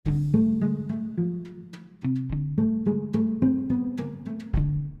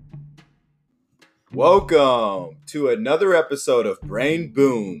Welcome to another episode of Brain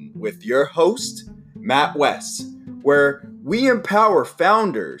Boom with your host, Matt West, where we empower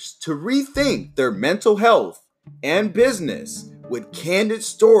founders to rethink their mental health and business with candid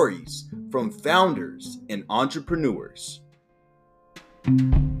stories from founders and entrepreneurs.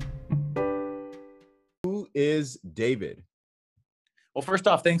 Who is David? Well, first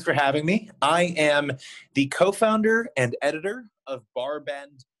off, thanks for having me. I am the co-founder and editor of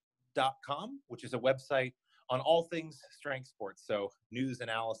barbend.com, which is a website on all things strength sports. So news,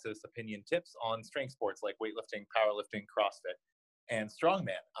 analysis, opinion, tips on strength sports like weightlifting, powerlifting, CrossFit, and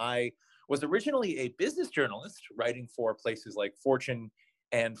strongman. I was originally a business journalist writing for places like Fortune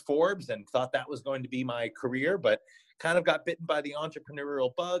and Forbes and thought that was going to be my career, but kind of got bitten by the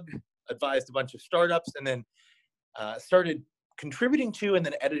entrepreneurial bug, advised a bunch of startups, and then started contributing to and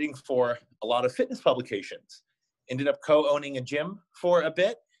then editing for a lot of fitness publications. Ended up co-owning a gym for a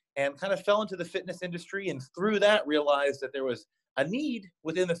bit and kind of fell into the fitness industry, and through that realized that there was a need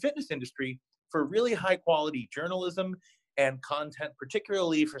within the fitness industry for really high quality journalism and content,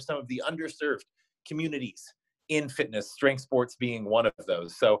 particularly for some of the underserved communities in fitness, strength sports being one of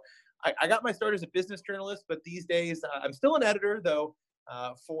those. So I got my start as a business journalist, but these days I'm still an editor though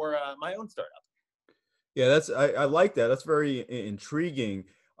for my own startup. Yeah, I like that. That's very intriguing.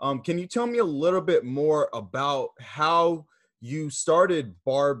 Can you tell me a little bit more about how you started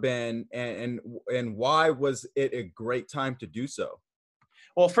Barbend and why was it a great time to do so?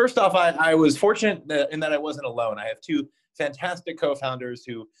 Well, first off, I was fortunate in that I wasn't alone. I have two fantastic co-founders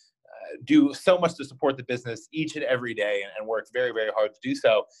who do so much to support the business each and every day and work very, very hard to do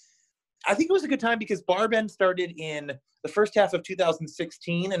so. I think it was a good time because Barbend started in the first half of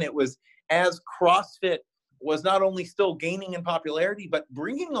 2016, and it was as CrossFit was not only still gaining in popularity, but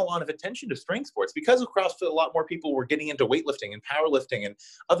bringing a lot of attention to strength sports. Because of CrossFit, a lot more people were getting into weightlifting and powerlifting and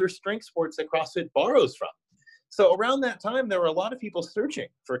other strength sports that CrossFit borrows from. So around that time, there were a lot of people searching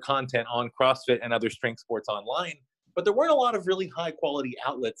for content on CrossFit and other strength sports online, but there weren't a lot of really high quality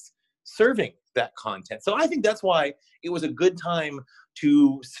outlets serving that content. So I think that's why it was a good time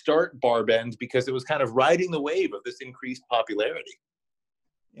to start Barbend, because it was kind of riding the wave of this increased popularity.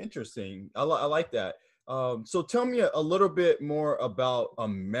 Interesting. I like that. So tell me a little bit more about a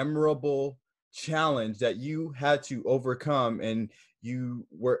memorable challenge that you had to overcome and you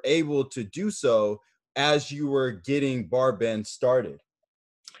were able to do so as you were getting Barbend started.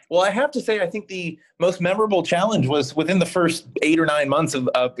 Well, I have to say, I think the most memorable challenge was within the first 8 or 9 months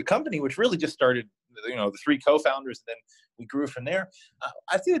of the company, which really just started, the three co-founders, and then we grew from there.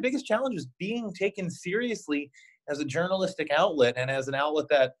 I think the biggest challenge was being taken seriously as a journalistic outlet and as an outlet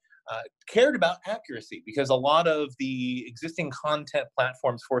that cared about accuracy, because a lot of the existing content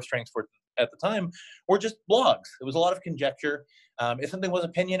platforms for strength sport at the time were just blogs. It was a lot of conjecture. If something was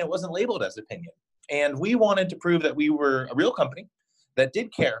opinion, it wasn't labeled as opinion. And we wanted to prove that we were a real company that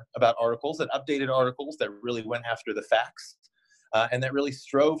did care about articles, that updated articles, that really went after the facts, and that really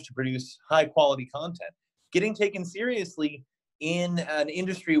strove to produce high quality content. Getting taken seriously in an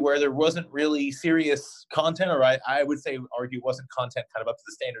industry where there wasn't really serious content, or I would say argue wasn't content kind of up to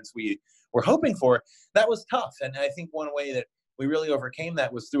the standards we were hoping for, that was tough. And I think one way that we really overcame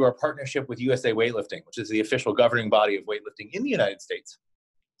that was through our partnership with USA Weightlifting, which is the official governing body of weightlifting in the United States.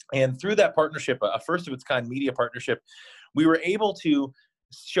 And through that partnership, a first of its kind media partnership, we were able to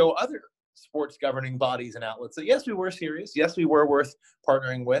show other sports governing bodies and outlets that yes, we were serious. Yes, we were worth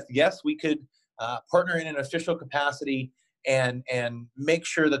partnering with. Yes, we could partner in an official capacity and make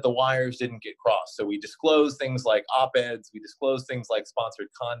sure that the wires didn't get crossed. So we disclose things like op-eds, we disclose things like sponsored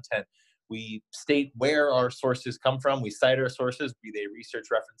content, we state where our sources come from, we cite our sources, be they research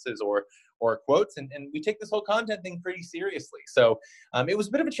references or quotes, and we take this whole content thing pretty seriously. So it was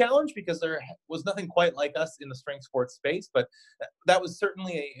a bit of a challenge because there was nothing quite like us in the strength sports space, but that was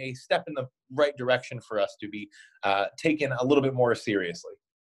certainly a step in the right direction for us to be taken a little bit more seriously.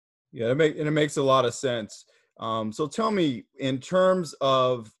 Yeah, it makes a lot of sense. So tell me, in terms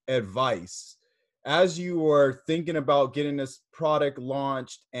of advice, as you were thinking about getting this product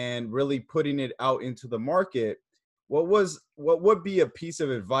launched and really putting it out into the market, what would be a piece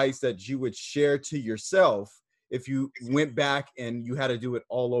of advice that you would share to yourself if you went back and you had to do it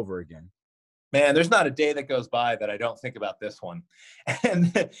all over again? Man, there's not a day that goes by that I don't think about this one.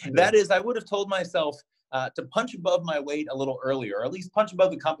 And that is, I would have told myself to punch above my weight a little earlier, or at least punch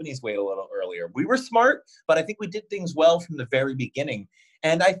above the company's weight a little earlier. We were smart, but I think we did things well from the very beginning.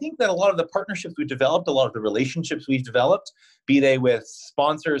 And I think that a lot of the partnerships we've developed, a lot of the relationships we've developed, be they with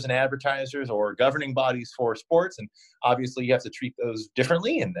sponsors and advertisers or governing bodies for sports, and obviously you have to treat those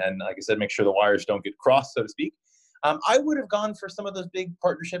differently. And like I said, make sure the wires don't get crossed, so to speak. I would have gone for some of those big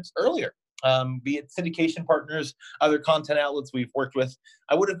partnerships earlier. be it syndication partners, other content outlets we've worked with.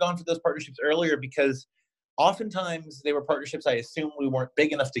 I would have gone for those partnerships earlier because oftentimes they were partnerships I assumed we weren't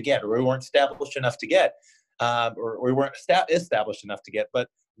big enough to get, or we weren't established enough to get, or we weren't established enough to get. But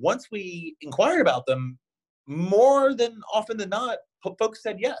once we inquired about them, more than often than not, folks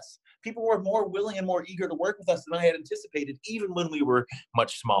said yes. People were more willing and more eager to work with us than I had anticipated, even when we were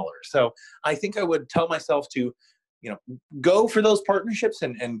much smaller. So I think I would tell myself to, go for those partnerships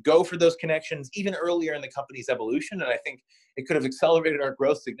and go for those connections even earlier in the company's evolution. And I think it could have accelerated our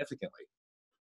growth significantly.